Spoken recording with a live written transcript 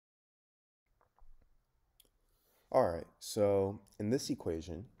All right, so in this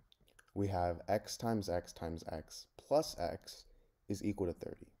equation, we have x times x times x plus x is equal to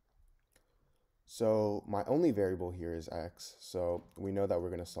 30. So my only variable here is x, so we know that we're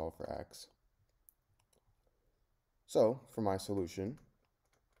going to solve for x. So for my solution,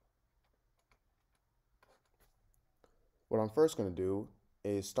 what I'm first going to do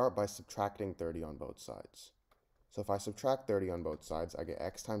is start by subtracting 30 on both sides. So if I subtract 30 on both sides, I get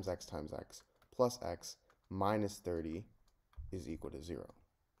x times x times x plus x minus 30 is equal to 0.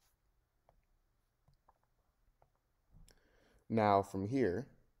 Now from here,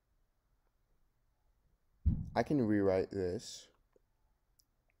 I can rewrite this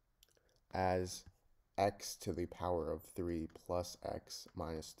as x to the power of 3 plus x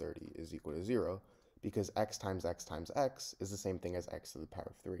minus 30 is equal to 0 because x times x times x is the same thing as x to the power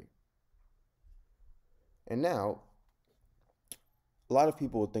of 3. And now, a lot of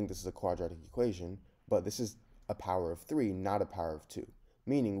people would think this is a quadratic equation, but this is a power of 3, not a power of 2,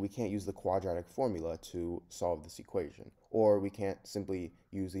 meaning we can't use the quadratic formula to solve this equation, or we can't simply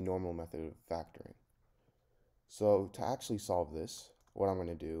use the normal method of factoring. So to actually solve this, what I'm going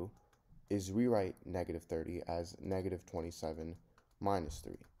to do is rewrite negative 30 as negative 27 minus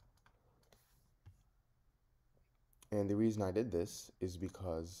 3. And the reason I did this is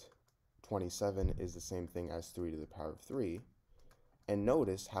because 27 is the same thing as 3 to the power of 3. And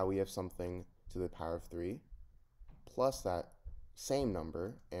notice how we have something to the power of 3 plus that same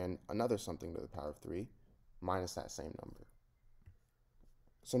number and another something to the power of 3 minus that same number.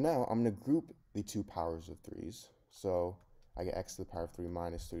 So now I'm going to group the two powers of 3's. So I get x to the power of 3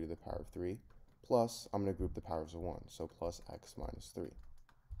 minus 3 to the power of 3, plus I'm going to group the powers of 1, so plus x minus 3.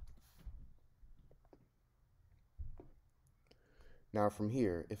 Now from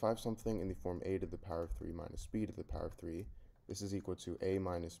here, if I have something in the form a to the power of 3 minus b to the power of 3, this is equal to a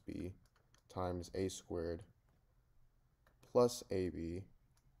minus b times a squared plus ab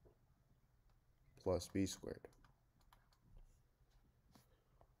plus b squared.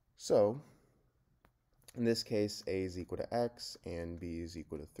 So in this case, a is equal to x and b is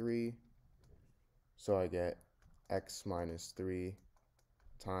equal to 3. So I get x minus 3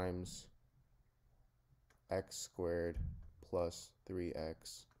 times x squared plus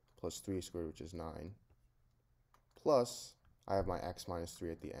 3x plus 3 squared, which is 9, plus I have my x minus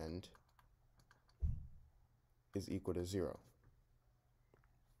 3 at the end, is equal to 0.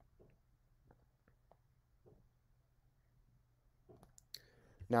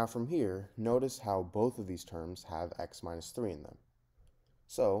 Now from here, notice how both of these terms have x minus 3 in them.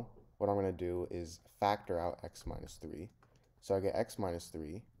 So what I'm going to do is factor out x minus 3. So I get x minus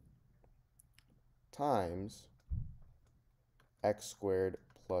 3 times x squared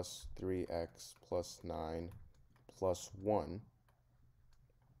plus 3x plus 9 plus 1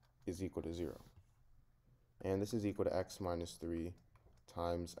 is equal to 0. And this is equal to x minus 3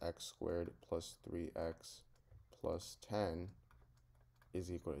 times x squared plus 3x plus 10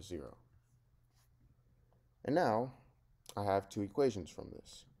 is equal to 0. And now I have two equations from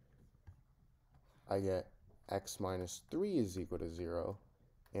this. I get x minus 3 is equal to 0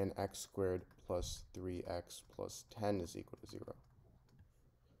 and x squared plus 3x plus 10 is equal to 0.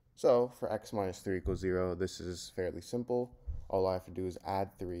 So for x minus 3 equals 0, this is fairly simple. All I have to do is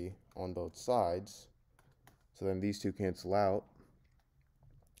add 3 on both sides. So then these two cancel out,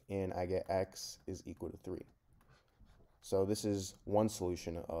 and I get x is equal to 3. So this is one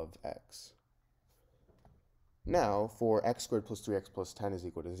solution of x. Now, for x squared plus 3x plus 10 is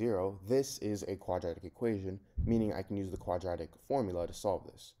equal to 0, this is a quadratic equation, meaning I can use the quadratic formula to solve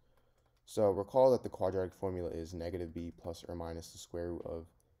this. So recall that the quadratic formula is negative b plus or minus the square root of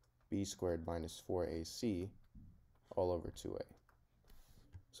b squared minus 4ac all over 2a.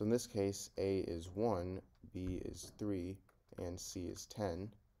 So in this case, a is 1, b is 3, and c is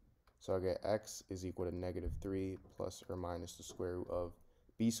 10. So I get x is equal to negative 3 plus or minus the square root of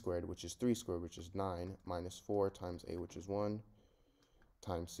b squared, which is 3 squared, which is 9, minus 4 times a, which is 1,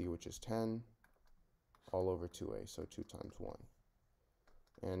 times c, which is 10, all over 2a, so 2 times 1.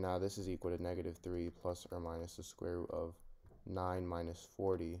 And now this is equal to negative 3 plus or minus the square root of 9 minus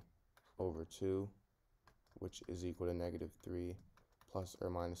 40 over 2, which is equal to negative 3 plus or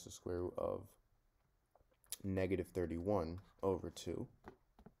minus the square root of negative 31 over 2.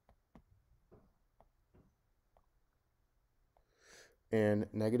 And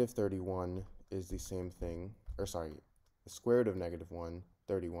negative 31 is the same thing, or sorry, the square root of negative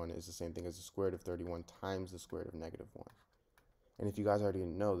 31 is the same thing as the square root of 31 times the square root of negative 1. And if you guys already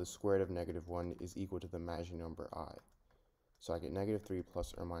know, the square root of negative 1 is equal to the imaginary number I. So I get negative 3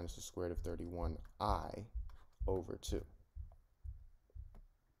 plus or minus the square root of 31i over 2.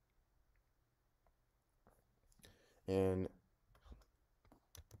 And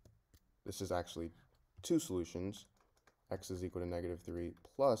this is actually two solutions. X is equal to negative 3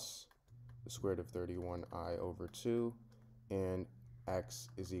 plus the square root of 31i over 2, and x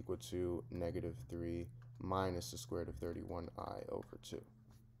is equal to negative 3 minus the square root of 31i over 2.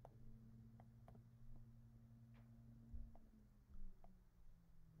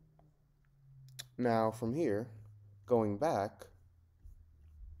 Now from here, going back,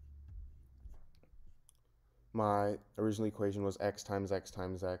 my original equation was x times x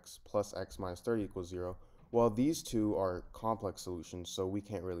times x plus x minus 30 equals 0. Well, these two are complex solutions, so we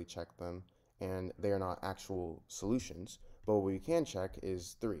can't really check them, and they are not actual solutions. But what we can check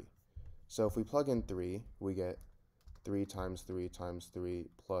is 3. So if we plug in 3, we get 3 times 3 times 3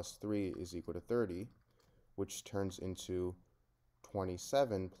 plus 3 is equal to 30, which turns into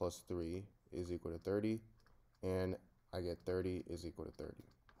 27 plus 3 is equal to 30, and I get 30 is equal to 30.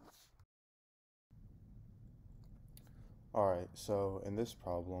 Alright, so in this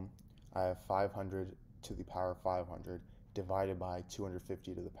problem, I have 500 to the power of 500 divided by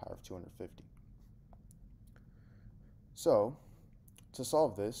 250 to the power of 250. So, to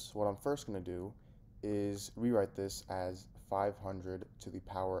solve this, what I'm first going to do is rewrite this as 500 to the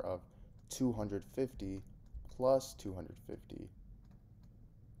power of 250 plus 250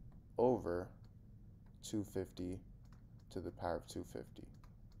 over 250 to the power of 250.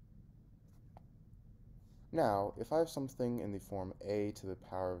 Now, if I have something in the form a to the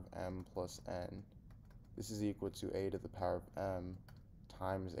power of m plus n, this is equal to a to the power of m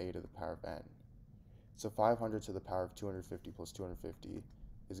times a to the power of n. So 500 to the power of 250 plus 250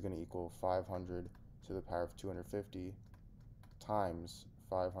 is going to equal 500 to the power of 250 times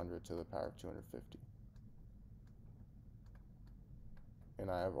 500 to the power of 250. And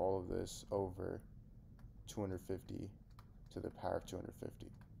I have all of this over 250 to the power of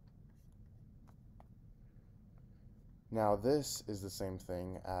 250. Now this is the same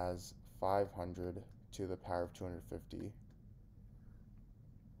thing as 500 to the power of 250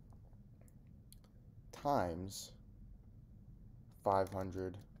 times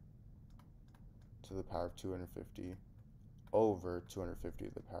 500 to the power of 250 over 250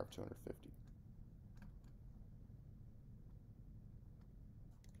 to the power of 250.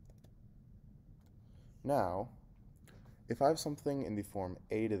 Now, if I have something in the form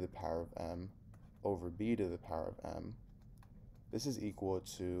a to the power of m over b to the power of m, this is equal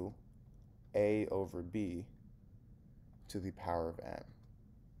to a over b to the power of m.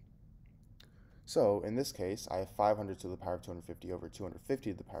 So in this case, I have 500 to the power of 250 over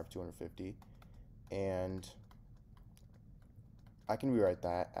 250 to the power of 250, and I can rewrite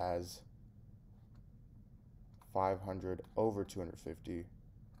that as 500 over 250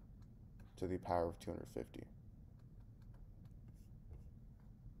 to the power of 250.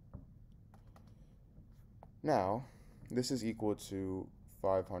 Now, this is equal to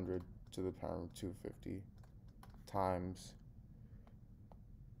 500 to the power of 250 times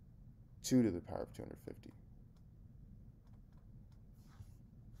 2 to the power of 250.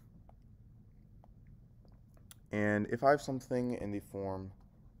 And if I have something in the form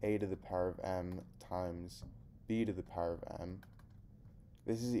a to the power of m times b to the power of m,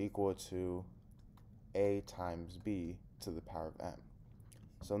 this is equal to a times b to the power of m.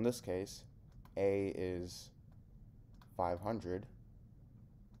 So in this case, a is 500,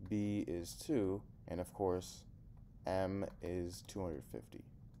 b is 2, and of course, m is 250.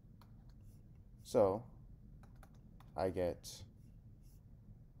 So, I get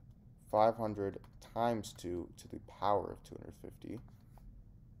 500 times 2 to the power of 250,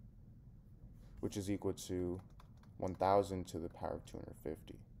 which is equal to 1000 to the power of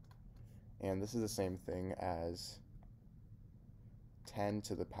 250. And this is the same thing as 10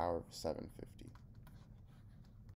 to the power of 750.